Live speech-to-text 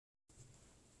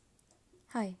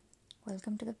Hi,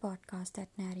 welcome to the podcast that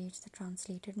narrates the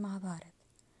translated Mahabharata,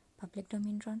 public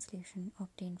domain translation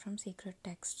obtained from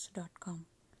secrettexts.com.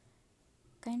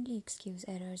 Kindly excuse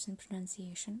errors in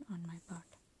pronunciation on my part.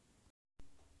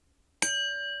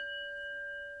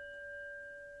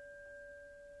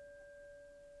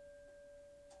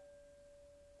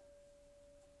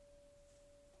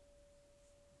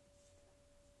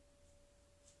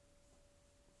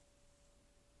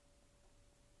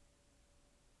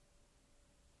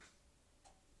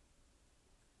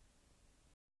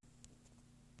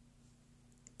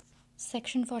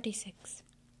 Section 46.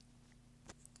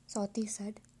 Sati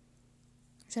said,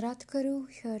 Jaratkaru,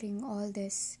 hearing all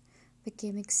this,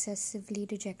 became excessively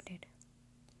dejected.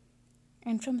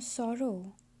 And from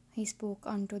sorrow he spoke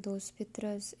unto those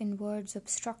Pitras in words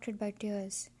obstructed by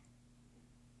tears.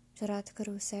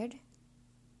 Jaratkaru said,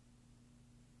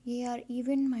 Ye are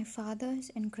even my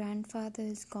fathers and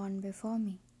grandfathers gone before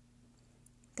me.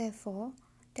 Therefore,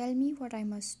 tell me what I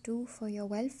must do for your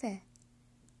welfare.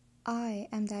 I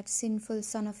am that sinful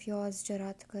son of yours,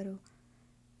 Jaratkaru.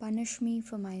 Punish me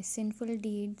for my sinful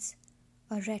deeds,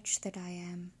 a wretch that I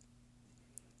am.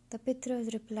 The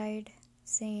Pitras replied,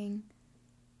 saying,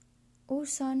 O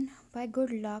son, by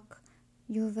good luck,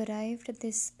 you have arrived at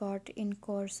this spot in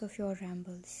course of your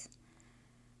rambles.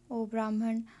 O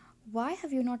Brahman, why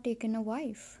have you not taken a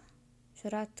wife?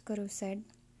 Jaratkaru said,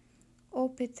 O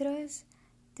Pitras,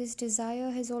 this desire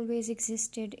has always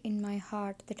existed in my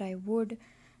heart that I would,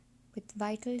 with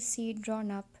vital seed drawn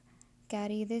up,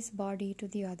 carry this body to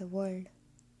the other world.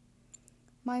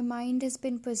 My mind has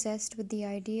been possessed with the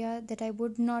idea that I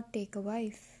would not take a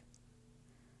wife.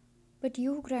 But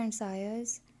you,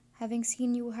 grandsires, having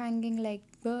seen you hanging like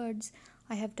birds,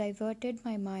 I have diverted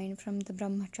my mind from the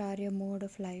brahmacharya mode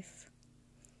of life.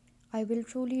 I will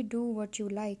truly do what you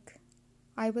like.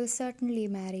 I will certainly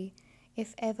marry,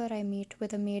 if ever I meet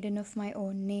with a maiden of my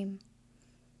own name.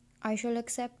 I shall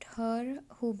accept her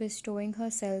who, bestowing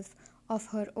herself of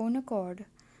her own accord,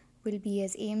 will be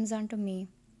as aims unto me,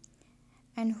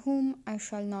 and whom I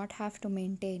shall not have to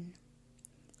maintain.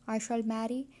 I shall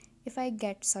marry if I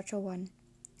get such a one,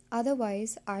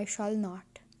 otherwise I shall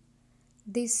not.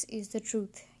 This is the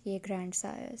truth, ye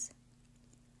grandsires.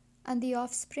 And the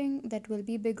offspring that will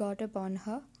be begot upon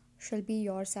her shall be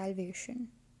your salvation.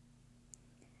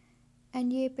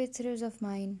 And ye Pitras of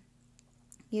mine,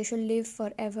 ye shall live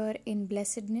for ever in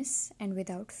blessedness and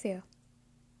without fear.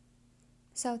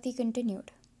 Sauti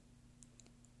continued.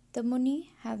 The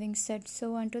Muni, having said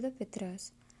so unto the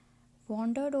Pitras,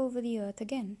 wandered over the earth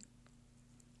again.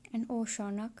 And O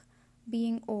Shaunak,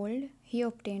 being old, he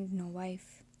obtained no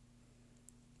wife.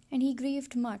 And he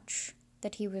grieved much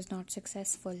that he was not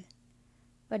successful,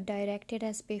 but directed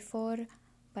as before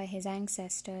by his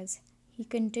ancestors, he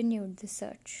continued the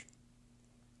search.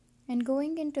 And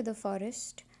going into the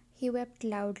forest, he wept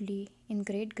loudly in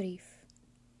great grief.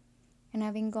 And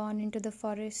having gone into the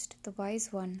forest, the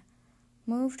wise one,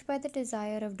 moved by the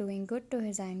desire of doing good to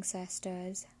his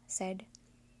ancestors, said,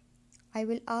 I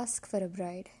will ask for a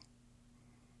bride,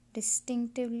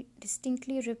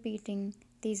 distinctly repeating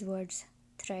these words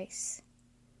thrice.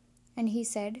 And he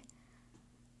said,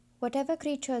 Whatever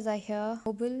creatures are here,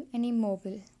 mobile and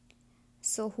immobile,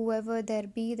 so whoever there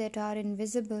be that are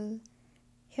invisible,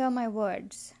 hear my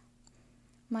words.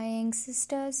 My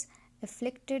ancestors,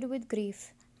 afflicted with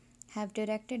grief, have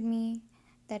directed me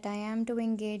that I am to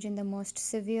engage in the most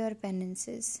severe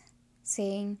penances,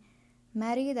 saying,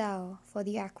 Marry thou for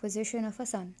the acquisition of a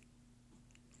son.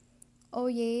 O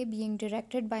yea, being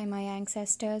directed by my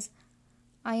ancestors,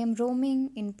 I am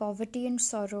roaming in poverty and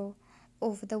sorrow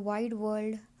over the wide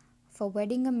world for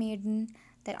wedding a maiden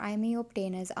that I may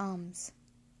obtain as alms.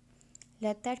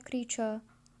 Let that creature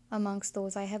amongst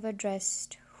those I have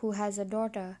addressed who has a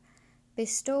daughter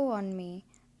bestow on me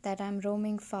that I am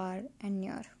roaming far and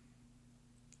near.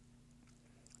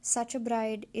 Such a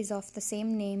bride is of the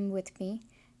same name with me,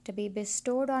 to be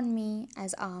bestowed on me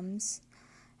as alms,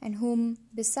 and whom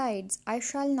besides I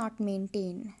shall not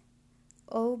maintain.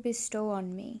 O bestow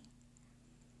on me.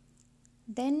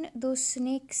 Then those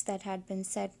snakes that had been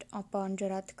set upon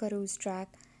Jaratkaru's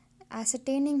track,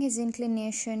 ascertaining his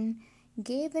inclination,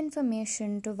 gave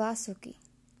information to Vasuki.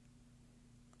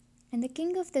 And the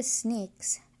king of the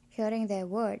snakes, hearing their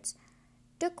words,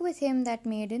 took with him that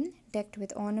maiden decked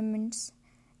with ornaments,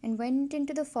 and went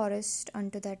into the forest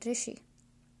unto that rishi.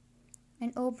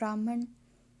 And O Brahman,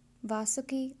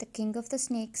 Vasuki, the king of the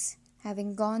snakes,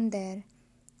 having gone there,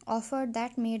 offered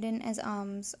that maiden as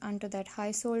alms unto that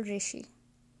high-souled rishi.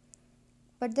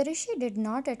 But the rishi did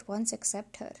not at once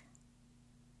accept her.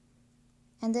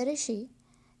 And the rishi,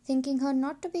 thinking her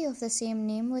not to be of the same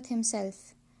name with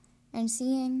himself, and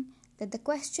seeing that the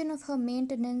question of her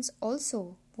maintenance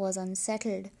also was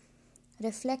unsettled,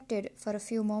 reflected for a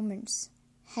few moments,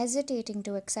 hesitating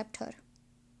to accept her.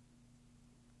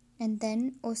 And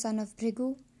then, O son of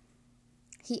Bhrigu,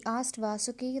 he asked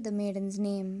Vasuki the maiden's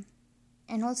name,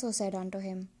 and also said unto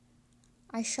him,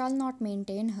 I shall not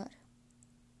maintain her.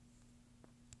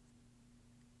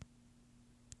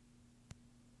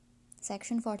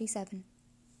 Section 47.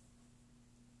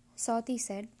 Sauti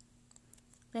said,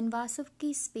 Then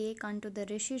Vasuki spake unto the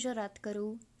Rishi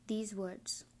Jaratkaru these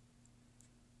words,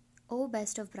 O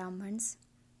best of Brahmans,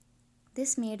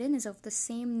 this maiden is of the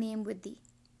same name with thee.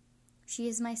 She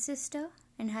is my sister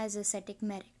and has ascetic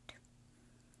merit.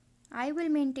 I will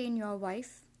maintain your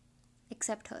wife,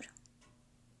 accept her.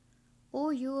 O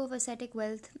you of ascetic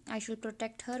wealth, I shall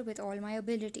protect her with all my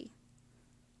ability.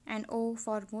 And O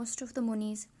foremost of the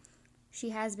Munis, she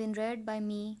has been reared by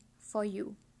me for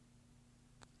you.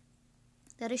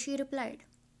 The Rishi replied,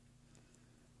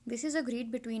 This is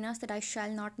agreed between us that I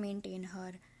shall not maintain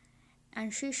her,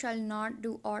 and she shall not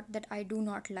do aught that I do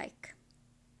not like.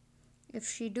 If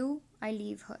she do, I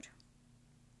leave her.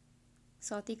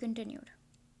 Sauti continued,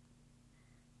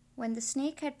 When the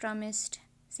snake had promised,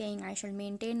 saying, I shall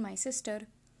maintain my sister,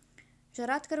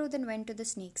 Jaratkaru then went to the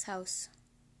snake's house.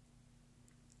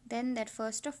 Then that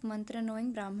first of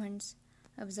mantra-knowing Brahmans,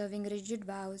 observing rigid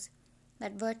vows,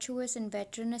 that virtuous and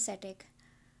veteran ascetic,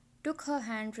 took her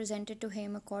hand presented to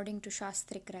him according to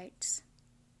Shastric rites.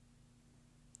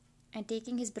 And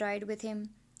taking his bride with him,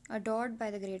 adored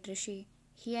by the great Rishi,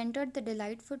 he entered the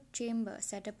delightful chamber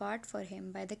set apart for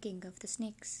him by the king of the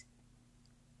snakes.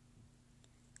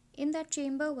 In that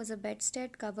chamber was a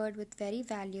bedstead covered with very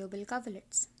valuable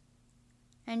coverlets,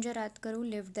 and Jaratkaru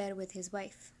lived there with his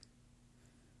wife.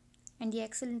 And the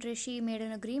excellent Rishi made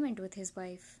an agreement with his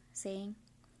wife, saying,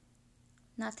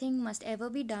 Nothing must ever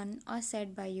be done or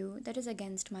said by you that is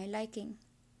against my liking.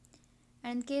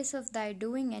 And in case of thy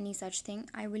doing any such thing,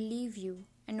 I will leave you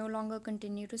and no longer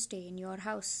continue to stay in your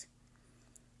house.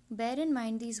 Bear in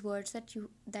mind these words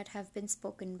that have been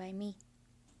spoken by me.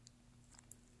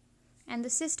 And the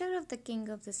sister of the king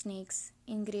of the snakes,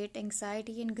 in great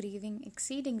anxiety and grieving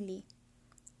exceedingly,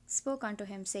 spoke unto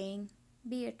him, saying,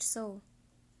 Be it so.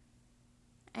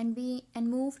 And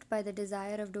moved by the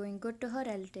desire of doing good to her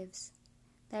relatives,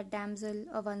 that damsel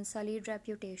of unsullied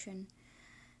reputation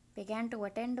began to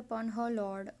attend upon her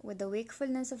lord with the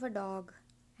wakefulness of a dog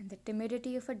and the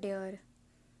timidity of a deer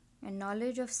and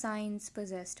knowledge of signs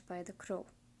possessed by the crow.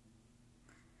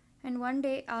 And one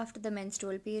day after the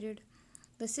menstrual period,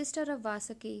 the sister of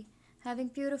Vasuki, having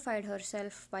purified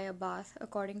herself by a bath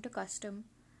according to custom,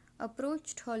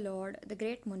 approached her lord the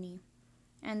great Muni,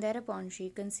 and thereupon she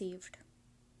conceived.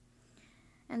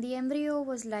 And the embryo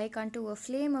was like unto a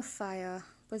flame of fire,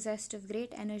 possessed of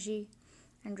great energy,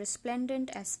 and resplendent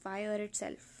as fire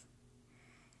itself.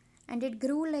 And it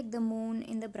grew like the moon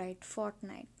in the bright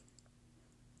fortnight.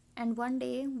 And one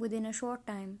day, within a short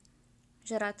time,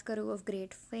 Jaratkaru of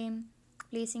great fame,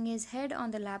 placing his head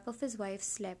on the lap of his wife,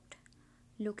 slept,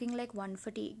 looking like one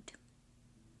fatigued.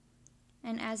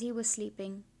 And as he was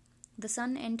sleeping, the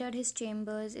sun entered his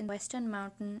chambers in the western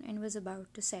mountain and was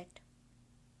about to set.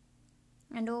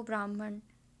 And O Brahman,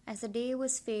 as the day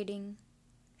was fading,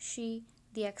 she,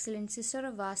 the excellent sister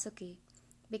of Vasuki,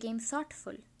 became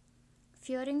thoughtful,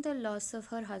 fearing the loss of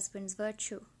her husband's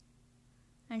virtue.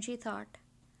 And she thought,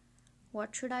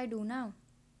 What should I do now?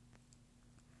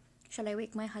 Shall I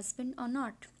wake my husband or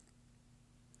not?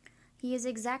 He is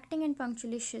exacting and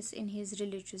punctilious in his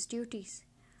religious duties.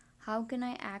 How can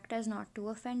I act as not to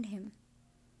offend him?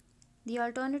 The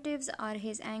alternatives are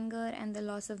his anger and the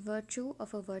loss of virtue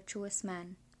of a virtuous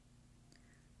man.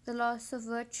 The loss of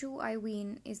virtue, I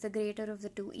ween, is the greater of the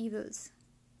two evils.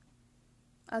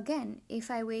 Again, if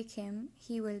I wake him,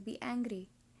 he will be angry.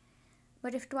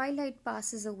 But if twilight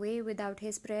passes away without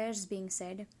his prayers being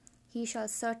said, he shall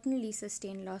certainly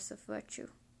sustain loss of virtue.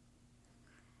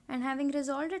 And having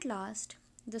resolved at last,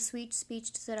 the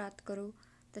sweet-speeched Jaratkaru,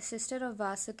 the sister of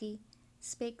Vasuki,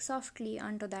 spake softly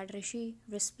unto that Rishi,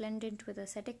 resplendent with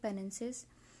ascetic penances,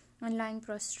 and lying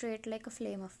prostrate like a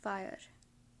flame of fire.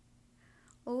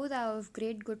 O thou of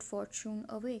great good fortune,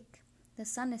 awake, the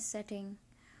sun is setting.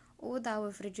 O thou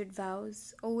of rigid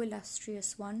vows, O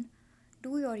illustrious one,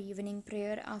 do your evening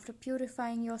prayer after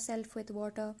purifying yourself with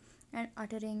water and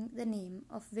uttering the name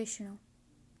of Vishnu.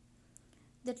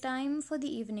 The time for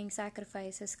the evening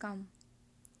sacrifice has come.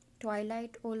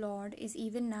 Twilight, O Lord, is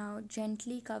even now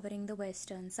gently covering the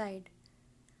western side.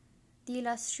 The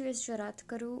illustrious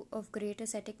Jaratkaru of great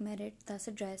ascetic merit, thus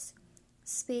addressed,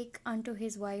 spake unto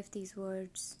his wife these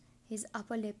words, his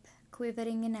upper lip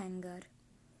quivering in anger.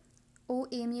 O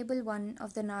amiable one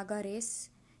of the Naga race,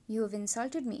 you have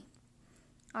insulted me.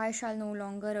 I shall no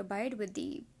longer abide with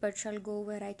thee, but shall go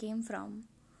where I came from.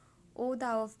 O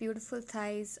thou of beautiful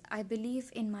thighs, I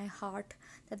believe in my heart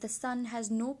that the sun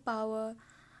has no power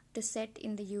to set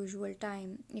in the usual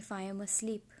time if I am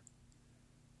asleep.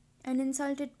 An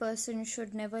insulted person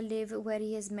should never live where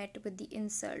he has met with the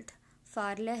insult,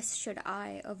 far less should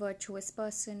I, a virtuous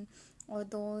person, or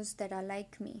those that are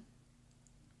like me.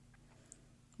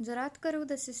 Jaratkaru,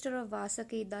 the sister of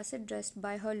Vasaki, thus addressed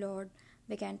by her lord,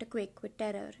 began to quake with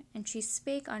terror, and she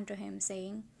spake unto him,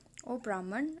 saying, O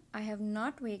Brahman, I have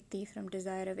not waked thee from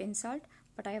desire of insult,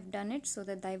 but I have done it so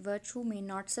that thy virtue may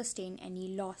not sustain any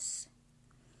loss.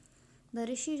 The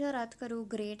Rishi Jaratkaru,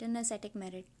 great in ascetic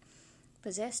merit,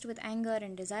 possessed with anger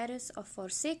and desirous of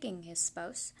forsaking his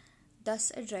spouse,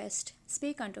 thus addressed,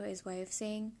 spake unto his wife,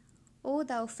 saying, O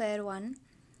thou fair one,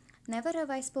 never have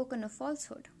I spoken of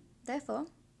falsehood, therefore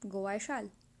go I shall.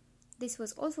 This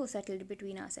was also settled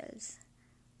between ourselves.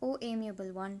 O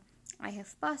amiable one, I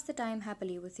have passed the time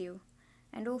happily with you,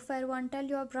 and O fair one, tell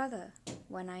your brother,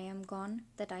 when I am gone,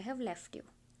 that I have left you.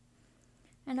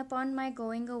 And upon my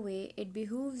going away, it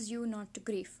behooves you not to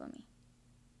grieve for me.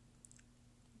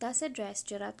 Thus addressed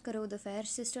Jaratkaru, the fair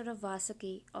sister of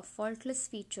Vasaki, of faultless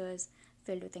features,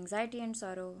 filled with anxiety and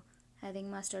sorrow,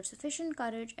 having mustered sufficient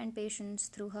courage and patience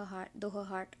through her heart, though her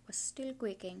heart was still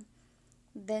quaking,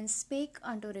 then spake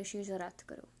unto Rishi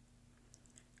Jaratkaru.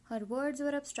 Her words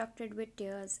were obstructed with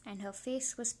tears, and her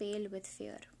face was pale with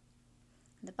fear.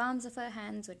 The palms of her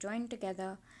hands were joined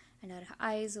together, and her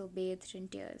eyes were bathed in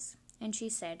tears. And she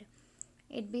said,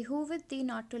 It behoveth thee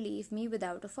not to leave me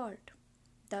without a fault.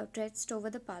 Thou treadst over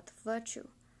the path of virtue.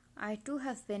 I too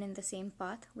have been in the same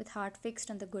path, with heart fixed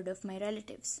on the good of my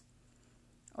relatives.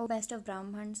 O best of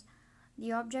Brahmans,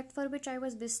 the object for which I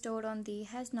was bestowed on thee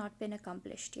has not been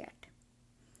accomplished yet.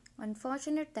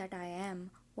 Unfortunate that I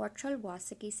am, what shall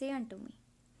Vasaki say unto me?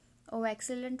 O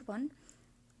excellent one,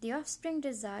 the offspring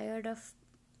desired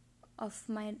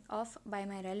by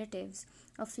my relatives,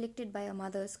 afflicted by a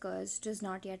mother's curse, does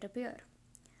not yet appear.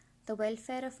 The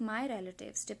welfare of my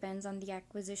relatives depends on the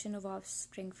acquisition of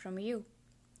offspring from you.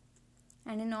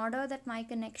 And in order that my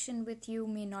connection with you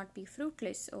may not be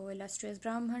fruitless, O illustrious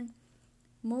Brahman,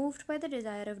 moved by the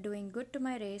desire of doing good to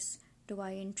my race, do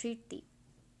I entreat thee.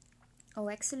 O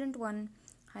excellent one,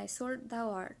 high-souled thou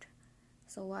art,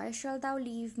 so why shalt thou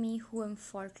leave me who am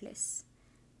faultless?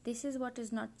 This is what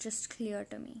is not just clear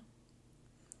to me.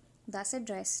 Thus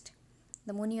addressed,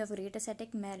 the Muni of great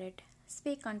ascetic merit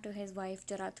spake unto his wife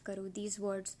Jaratkaru these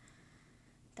words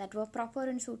that were proper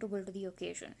and suitable to the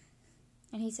occasion.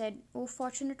 And he said, O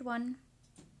fortunate one,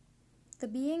 the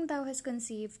being thou hast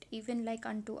conceived, even like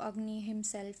unto Agni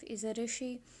himself, is a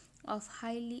rishi of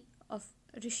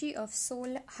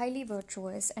soul highly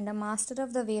virtuous, and a master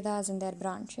of the Vedas and their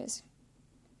branches.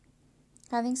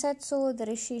 Having said so, the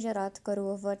Rishi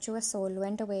Jaratkaru, of virtuous soul,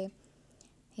 went away,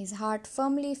 his heart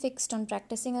firmly fixed on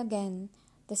practicing again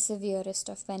the severest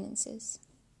of penances.